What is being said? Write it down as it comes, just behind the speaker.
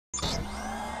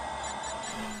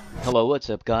Hello, what's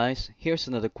up guys? Here's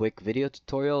another quick video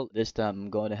tutorial. This time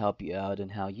I'm going to help you out on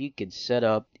how you can set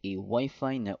up a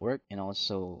Wi-Fi network and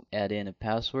also add in a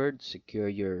password, secure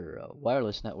your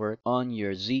wireless network on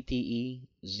your ZTE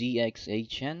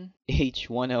ZXHN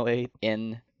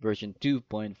H108N version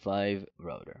 2.5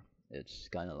 router. It's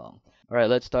kind of long.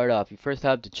 Alright, let's start off. You first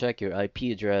have to check your IP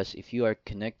address if you are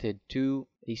connected to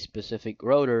a specific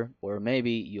router, or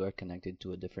maybe you are connected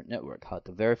to a different network. How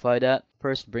to verify that?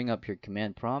 First, bring up your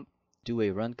command prompt, do a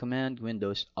run command,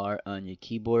 Windows R on your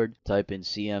keyboard, type in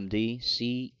cmd,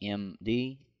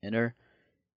 enter,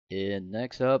 and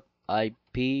next up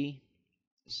IP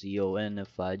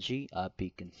config,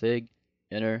 IP config,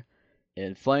 enter,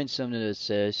 and find something that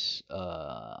says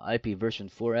IP version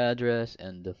 4 address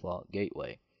and default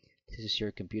gateway. This is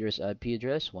your computer's IP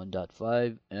address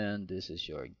 1.5, and this is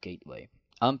your gateway.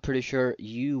 I'm pretty sure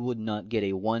you would not get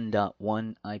a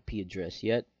 1.1 IP address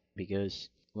yet, because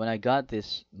when I got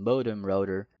this modem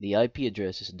router, the IP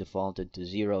address is defaulted to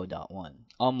 0.1.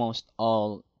 Almost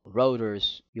all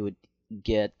routers, you would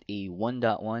get a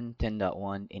 1.1,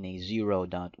 10.1, and a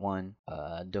 0.1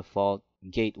 default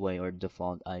gateway or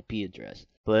default IP address.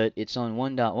 But it's on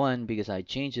 1.1 because I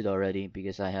changed it already,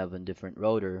 because I have a different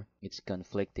router. It's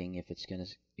conflicting if it's gonna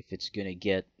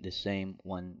get the same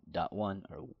 1.1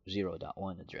 or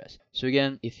 0.1 address. So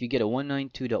again, if you get a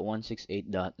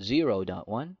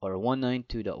 192.168.0.1 or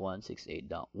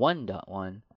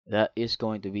 192.168.1.1, that is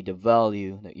going to be the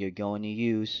value that you're going to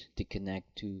use to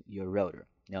connect to your router.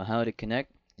 Now, how to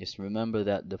connect? Just remember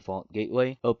that default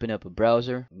gateway. Open up a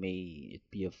browser, may it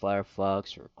be a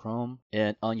Firefox or Chrome,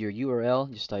 and on your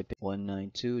URL, just type in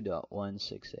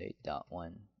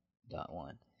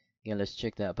 192.168.1.1. Again, let's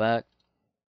check that back.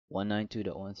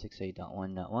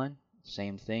 192.168.1.1.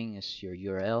 Same thing as your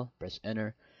URL. Press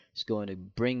enter. It's going to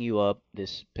bring you up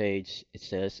this page. It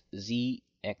says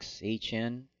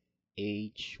ZXHN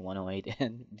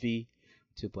H108N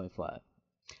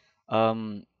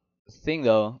V2.5. Thing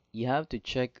though, you have to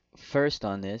check first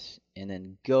on this and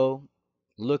then go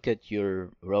look at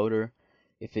your router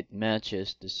if it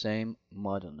matches the same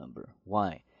model number.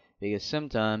 Why? Because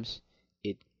sometimes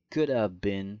it could have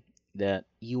been that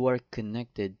you are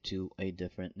connected to a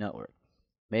different network.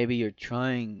 Maybe you're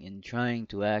trying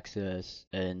to access,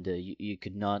 and you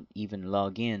could not even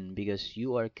log in because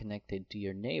you are connected to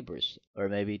your neighbors or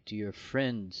maybe to your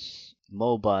friend's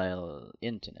mobile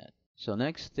internet. So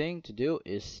next thing to do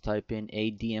is type in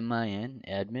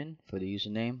admin for the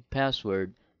username,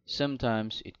 password.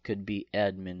 Sometimes it could be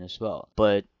admin as well,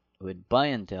 but with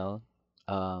BayanTel,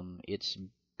 it's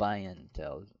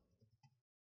BayanTel.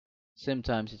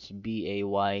 Sometimes it's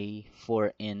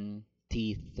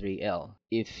BAY4NT3L.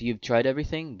 If you've tried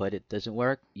everything but it doesn't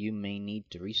work, you may need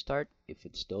to restart. If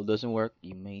it still doesn't work,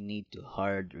 you may need to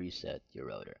hard reset your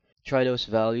router. Try those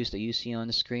values that you see on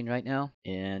the screen right now,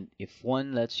 and if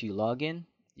one lets you log in,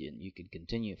 then you can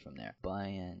continue from there.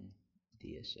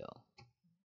 BayanDSL.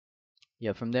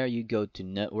 Yeah, from there you go to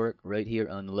network right here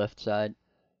on the left side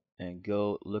and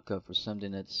go look up for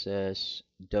something that says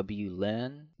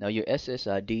WLAN. Now your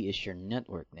SSID is your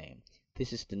network name.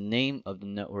 This is the name of the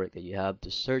network that you have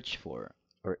to search for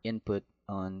or input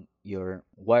on your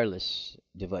wireless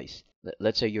device.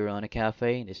 Let's say you're on a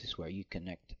cafe, this is where you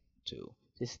connect to.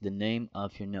 This is the name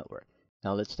of your network.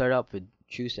 Now let's start off with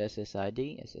choose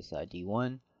SSID,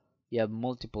 SSID1. You have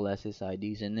multiple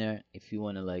SSIDs in there. If you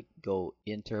want to like go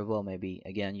interval, maybe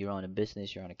again you're on a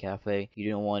business, you're on a cafe, you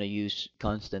don't want to use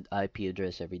constant IP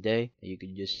address every day, you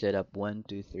can just set up 1,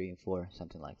 2, 3, and 4,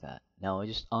 something like that. Now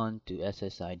just on to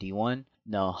SSID1.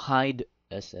 Now hide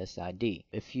SSID.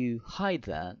 If you hide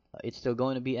that, it's still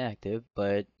going to be active,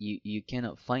 but you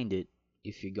cannot find it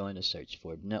if you're going to search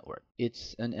for the network.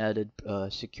 It's an added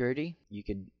security. You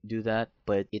can do that,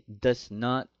 but it does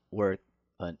not work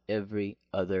on every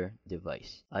other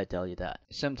device. I tell you that.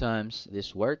 Sometimes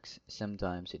this works,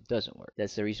 sometimes it doesn't work.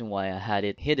 That's the reason why I had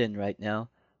it hidden right now,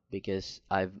 because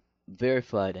I've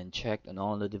verified and checked on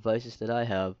all the devices that I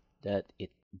have that it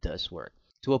does work.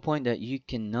 To a point that you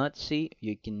cannot see,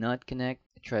 you cannot connect,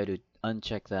 try to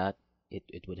uncheck that.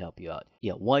 It would help you out.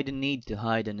 Yeah, why the need to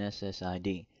hide an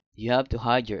SSID? You have to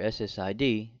hide your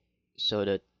SSID so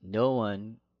that no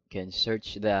one can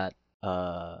search that.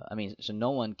 So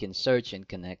no one can search and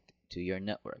connect to your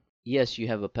network. Yes, you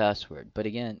have a password, but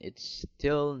again, it's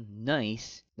still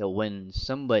nice that when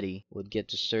somebody would get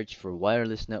to search for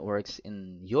wireless networks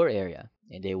in your area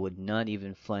and they would not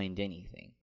even find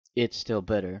anything, it's still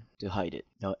better to hide it.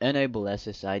 Now, enable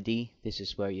SSID, this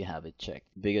is where you have it checked.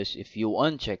 Because if you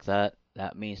uncheck that,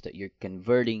 that means that you're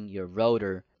converting your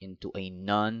router into a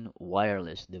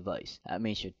non-wireless device. That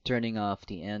means you're turning off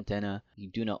the antenna. You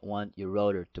do not want your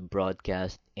router to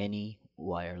broadcast any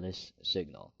wireless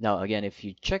signal. Now again, if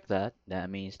you check that, that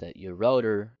means that your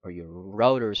router or your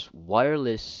router's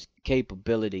wireless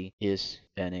capability is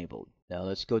enabled. Now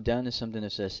let's go down to something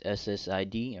that says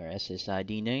SSID or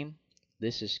SSID name.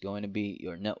 This is going to be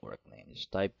your network name.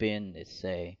 Just type in, let's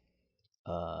say,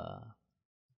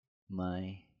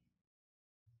 my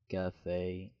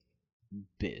cafe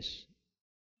biz.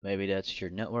 Maybe that's your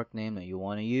network name that you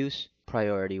want to use.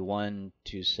 Priority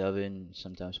 127,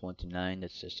 sometimes 129.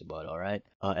 That's just about all right.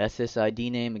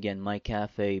 SSID name again, my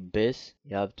cafe biz.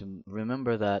 You have to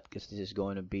remember that because this is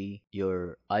going to be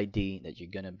your ID that you're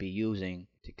going to be using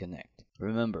to connect.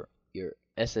 Remember, your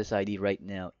SSID right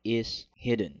now is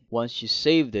hidden. Once you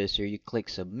save this or you click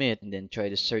submit and then try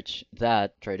to search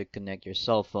that, try to connect your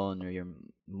cell phone or your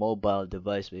mobile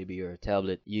device, maybe your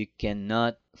tablet, you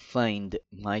cannot find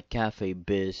my cafe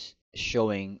biz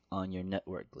showing on your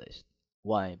network list.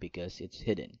 Why? Because it's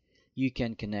hidden. You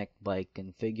can connect by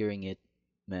configuring it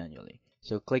manually.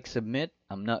 So click submit.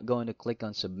 I'm not going to click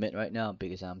on submit right now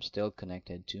because I'm still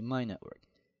connected to my network.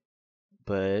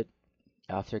 But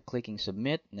after clicking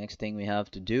submit, next thing we have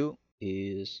to do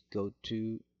is go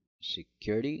to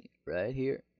security right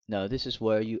here. Now this is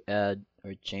where you add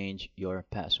or change your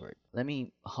password. Let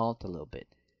me halt a little bit.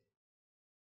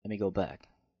 Let me go back.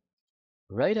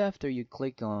 Right after you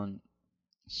click on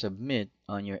submit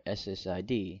on your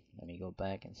SSID, let me go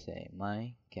back and say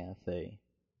my cafe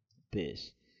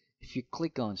biz. If you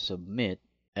click on submit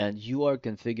and you are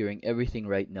configuring everything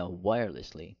right now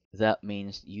wirelessly, that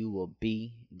means you will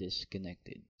be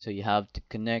disconnected. So you have to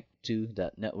connect to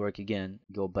that network again,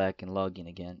 go back and log in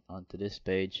again onto this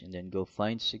page, and then go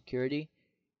find security,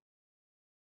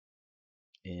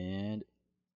 and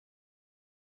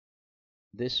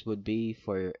this would be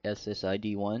for your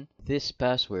SSID 1. This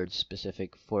password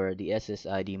specific for the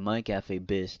SSID My Cafe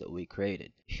Biz that we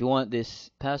created. If you want this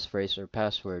passphrase or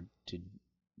password to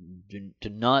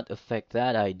not affect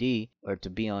that ID or to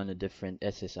be on a different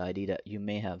SSID that you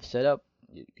may have set up,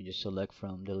 you can just select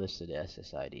from the list of the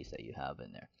SSIDs that you have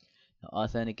in there. Now,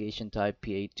 authentication type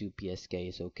PA2 PSK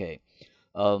is okay.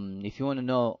 If you want to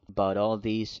know about all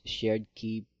these shared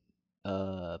key,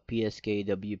 PSK,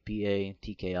 WPA,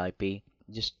 TKIP,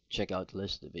 just check out the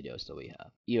list of videos that we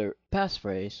have. Your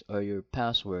passphrase or your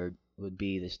password would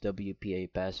be this WPA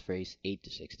passphrase 8 to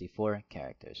 64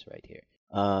 characters right here.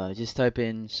 Just type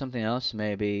in something else,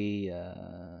 maybe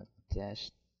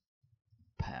test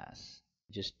pass.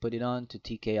 Just put it on to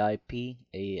TKIP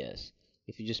AES.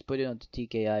 If you just put it on to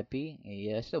TKIP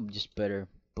AES, it'll just better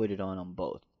put it on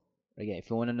both. Again, if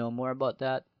you want to know more about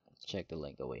that, check the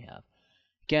link that we have.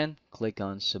 Again, click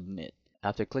on submit.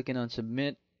 After clicking on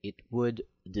submit, it would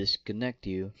disconnect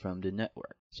you from the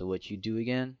network. So what you do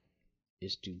again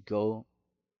is to go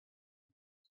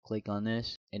click on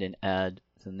this and then add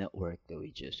the network that we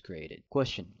just created.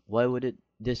 Question: why would it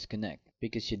disconnect?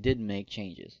 Because you did make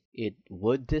changes. It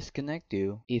would disconnect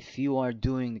you if you are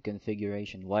doing the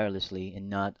configuration wirelessly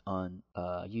and not on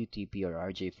UTP or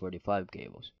RJ45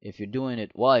 cables. If you're doing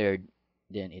it wired,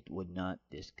 then it would not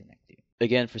disconnect you.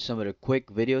 Again, for some other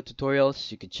quick video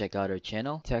tutorials, you can check out our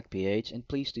channel, TechPH, and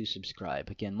please do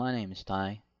subscribe. Again, my name is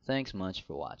Ty. Thanks much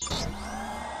for watching.